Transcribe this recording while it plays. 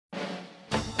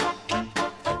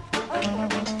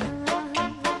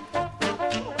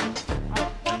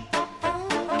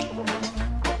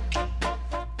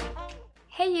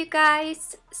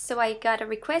guys! So I got a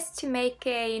request to make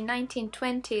a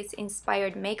 1920s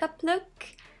inspired makeup look.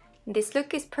 This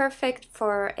look is perfect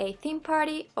for a theme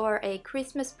party or a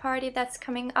Christmas party that's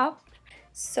coming up.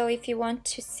 So if you want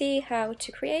to see how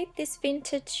to create this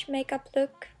vintage makeup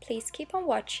look, please keep on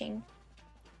watching.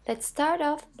 Let's start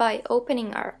off by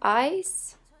opening our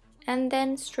eyes and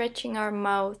then stretching our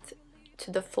mouth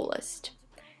to the fullest.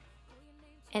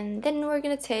 And then we're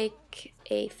gonna take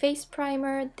a face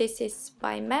primer. This is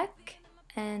by MAC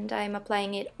and I'm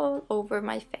applying it all over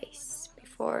my face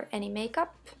before any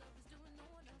makeup,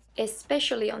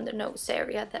 especially on the nose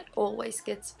area that always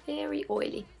gets very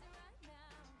oily.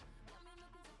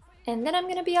 And then I'm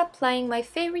gonna be applying my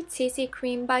favorite CC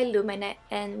cream by Lumene,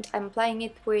 and I'm applying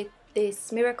it with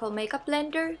this Miracle Makeup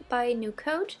Blender by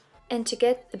Nucode. And to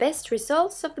get the best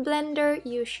results of the blender,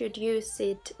 you should use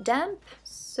it damp,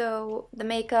 so the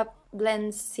makeup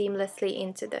blends seamlessly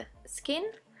into the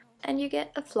skin and you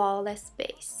get a flawless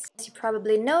base. As you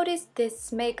probably noticed,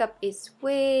 this makeup is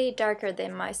way darker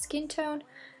than my skin tone,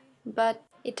 but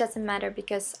it doesn't matter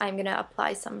because I'm gonna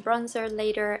apply some bronzer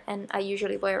later, and I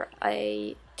usually wear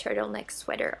a turtleneck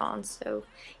sweater on, so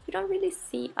you don't really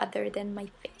see other than my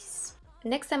face.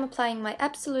 Next I'm applying my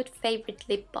absolute favorite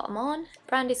lip balm on. The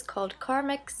brand is called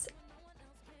Carmex.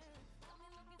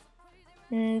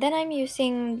 And then I'm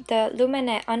using the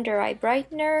Lumene under eye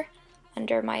brightener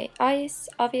under my eyes,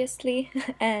 obviously,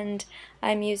 and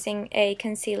I'm using a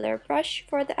concealer brush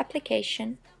for the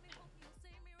application.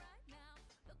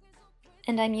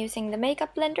 And I'm using the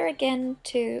makeup blender again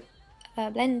to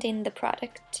blend in the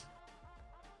product.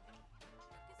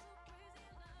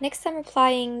 Next I'm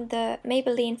applying the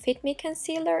Maybelline Fit Me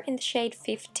Concealer in the shade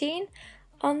 15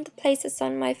 on the places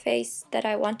on my face that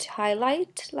I want to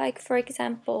highlight, like for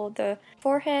example the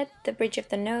forehead, the bridge of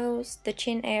the nose, the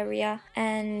chin area,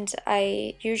 and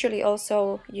I usually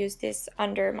also use this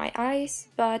under my eyes,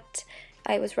 but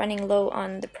I was running low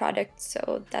on the product,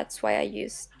 so that's why I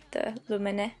used the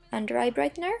Lumene under eye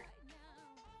brightener.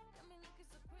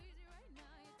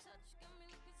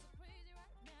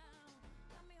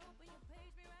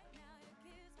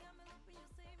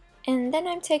 And then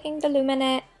I'm taking the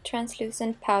Lumene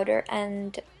translucent powder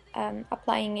and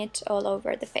applying it all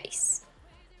over the face.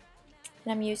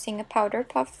 And I'm using a powder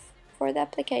puff for the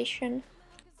application.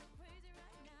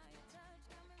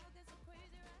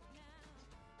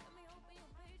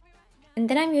 And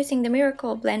then I'm using the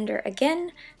Miracle Blender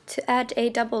again to add a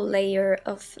double layer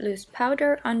of loose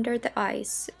powder under the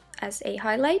eyes as a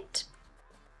highlight.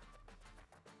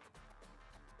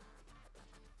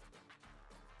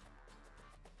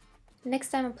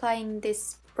 Next I'm applying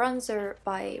this bronzer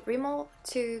by Rimmel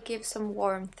to give some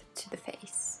warmth to the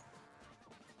face.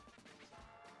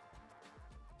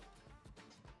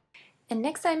 And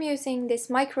next I'm using this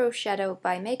Microshadow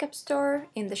by Makeup Store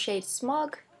in the shade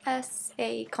Smog as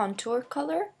a contour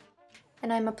color.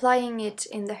 And I'm applying it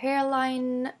in the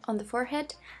hairline, on the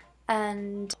forehead,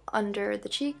 and under the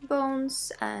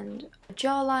cheekbones and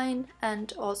jawline,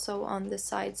 and also on the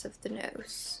sides of the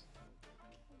nose.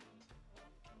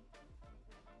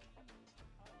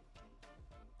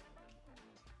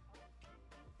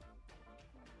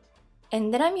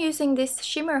 And then I'm using this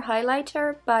Shimmer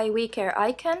highlighter by We Care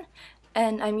Icon,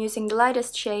 and I'm using the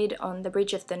lightest shade on the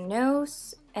bridge of the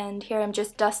nose, and here I'm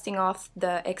just dusting off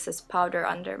the excess powder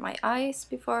under my eyes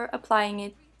before applying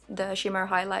it, the Shimmer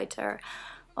highlighter,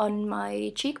 on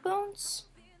my cheekbones.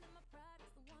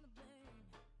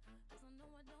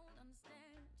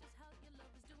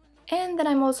 And then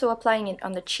I'm also applying it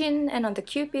on the chin and on the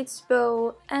cupid's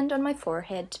bow and on my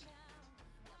forehead.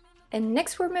 And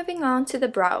next we're moving on to the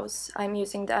brows. I'm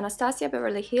using the Anastasia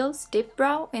Beverly Hills Dip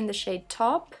Brow in the shade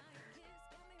Taupe.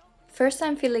 First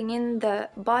I'm filling in the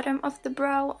bottom of the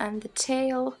brow and the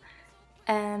tail,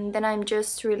 and then I'm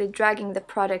just really dragging the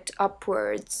product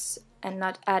upwards and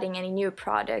not adding any new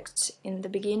product in the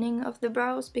beginning of the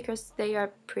brows because they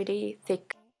are pretty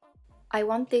thick. I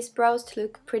want these brows to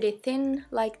look pretty thin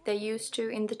like they used to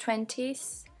in the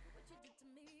 20s.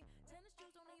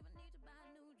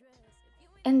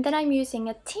 And then I'm using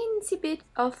a teensy bit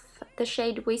of the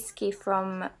shade Whiskey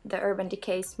from the Urban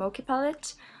Decay Smoky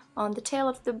palette on the tail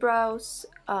of the brows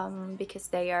because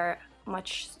they are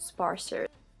much sparser.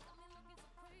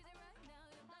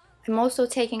 I'm also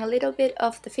taking a little bit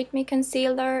of the Fit Me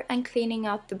concealer and cleaning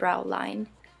out the brow line.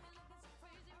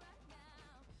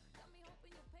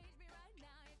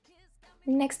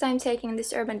 Next I'm taking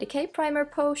this Urban Decay primer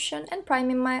potion and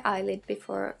priming my eyelid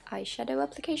before eyeshadow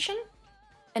application.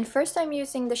 And first I'm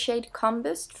using the shade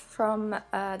Combust from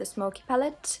the Smoky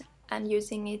palette and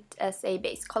using it as a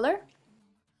base color.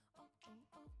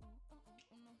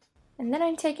 And then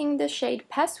I'm taking the shade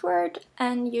Password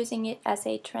and using it as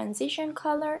a transition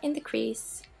color in the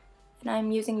crease. And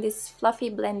I'm using this fluffy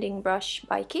blending brush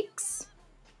by Kix.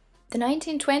 The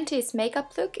 1920s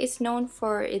makeup look is known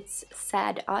for its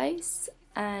sad eyes,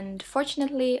 and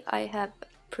fortunately I have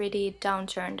pretty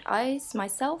downturned eyes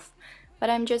myself, but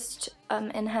I'm just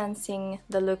enhancing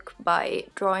the look by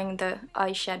drawing the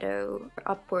eyeshadow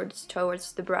upwards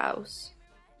towards the brows.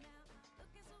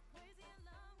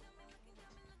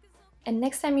 And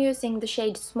next I'm using the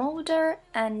shade Smolder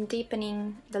and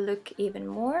deepening the look even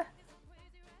more.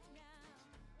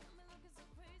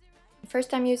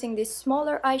 First I'm using this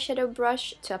smaller eyeshadow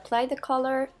brush to apply the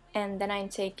color, and then I'm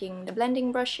taking the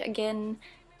blending brush again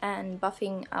and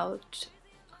buffing out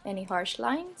any harsh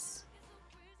lines.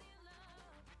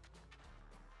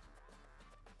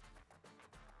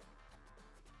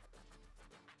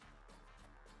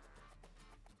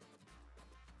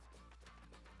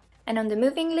 And on the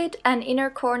moving lid and inner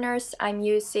corners I'm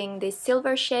using this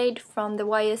silver shade from the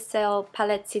YSL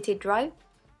Palette City Drive.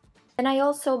 And I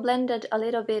also blended a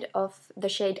little bit of the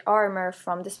shade Armor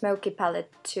from the Smoky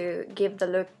palette to give the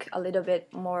look a little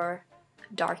bit more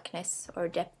darkness or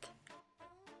depth.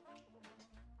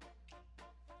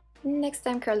 Next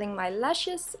I'm curling my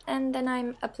lashes, and then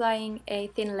I'm applying a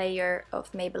thin layer of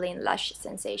Maybelline Lash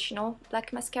Sensational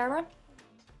Black Mascara.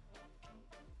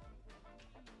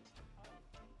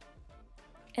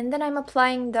 And then I'm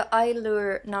applying the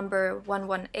Eyelure number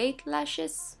 118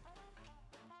 lashes.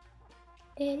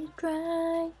 Let it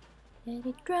dry, let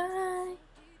it dry.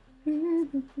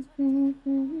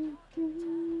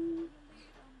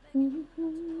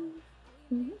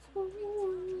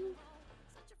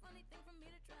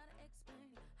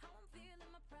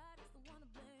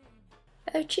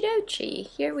 Okie dokie,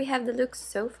 here we have the look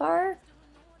so far.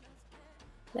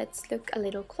 Let's look a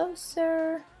little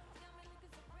closer.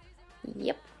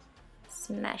 Yep,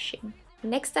 smashing.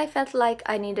 Next I felt like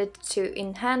I needed to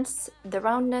enhance the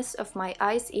roundness of my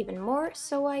eyes even more,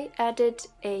 so I added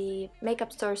a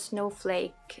Makeup Store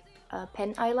Snowflake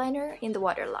pen eyeliner in the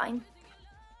waterline.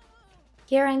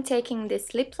 Here I'm taking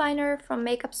this lip liner from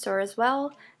Makeup Store as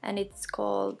well, and it's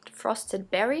called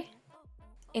Frosted Berry.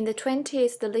 In the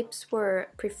 20s the lips were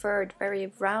preferred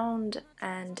very round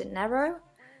and narrow,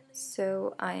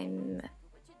 so I'm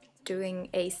doing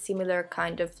a similar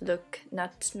kind of look,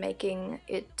 not making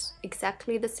it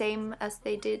exactly the same as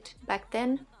they did back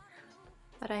then,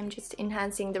 but I'm just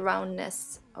enhancing the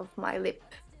roundness of my lip.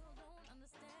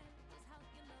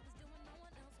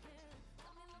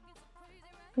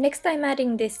 Next I'm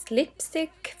adding this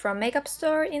lipstick from Makeup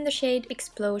Store in the shade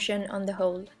Explosion on the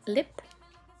whole lip.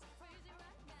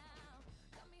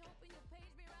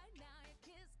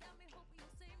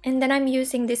 And then I'm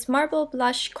using this marble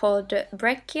blush called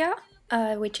Breccia,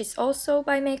 which is also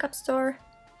by Makeup Store.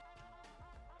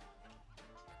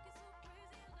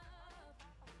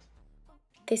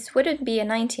 This wouldn't be a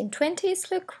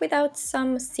 1920s look without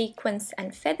some sequins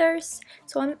and feathers,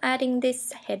 so I'm adding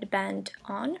this headband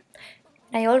on.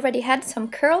 I already had some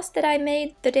curls that I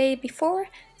made the day before,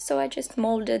 so I just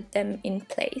molded them in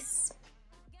place.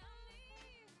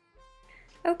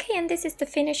 Okay, and this is the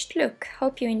finished look.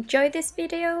 Hope you enjoyed this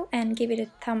video and give it a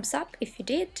thumbs up if you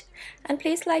did. And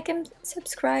please like and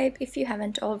subscribe if you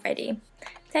haven't already.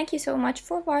 Thank you so much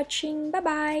for watching. Bye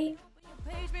bye!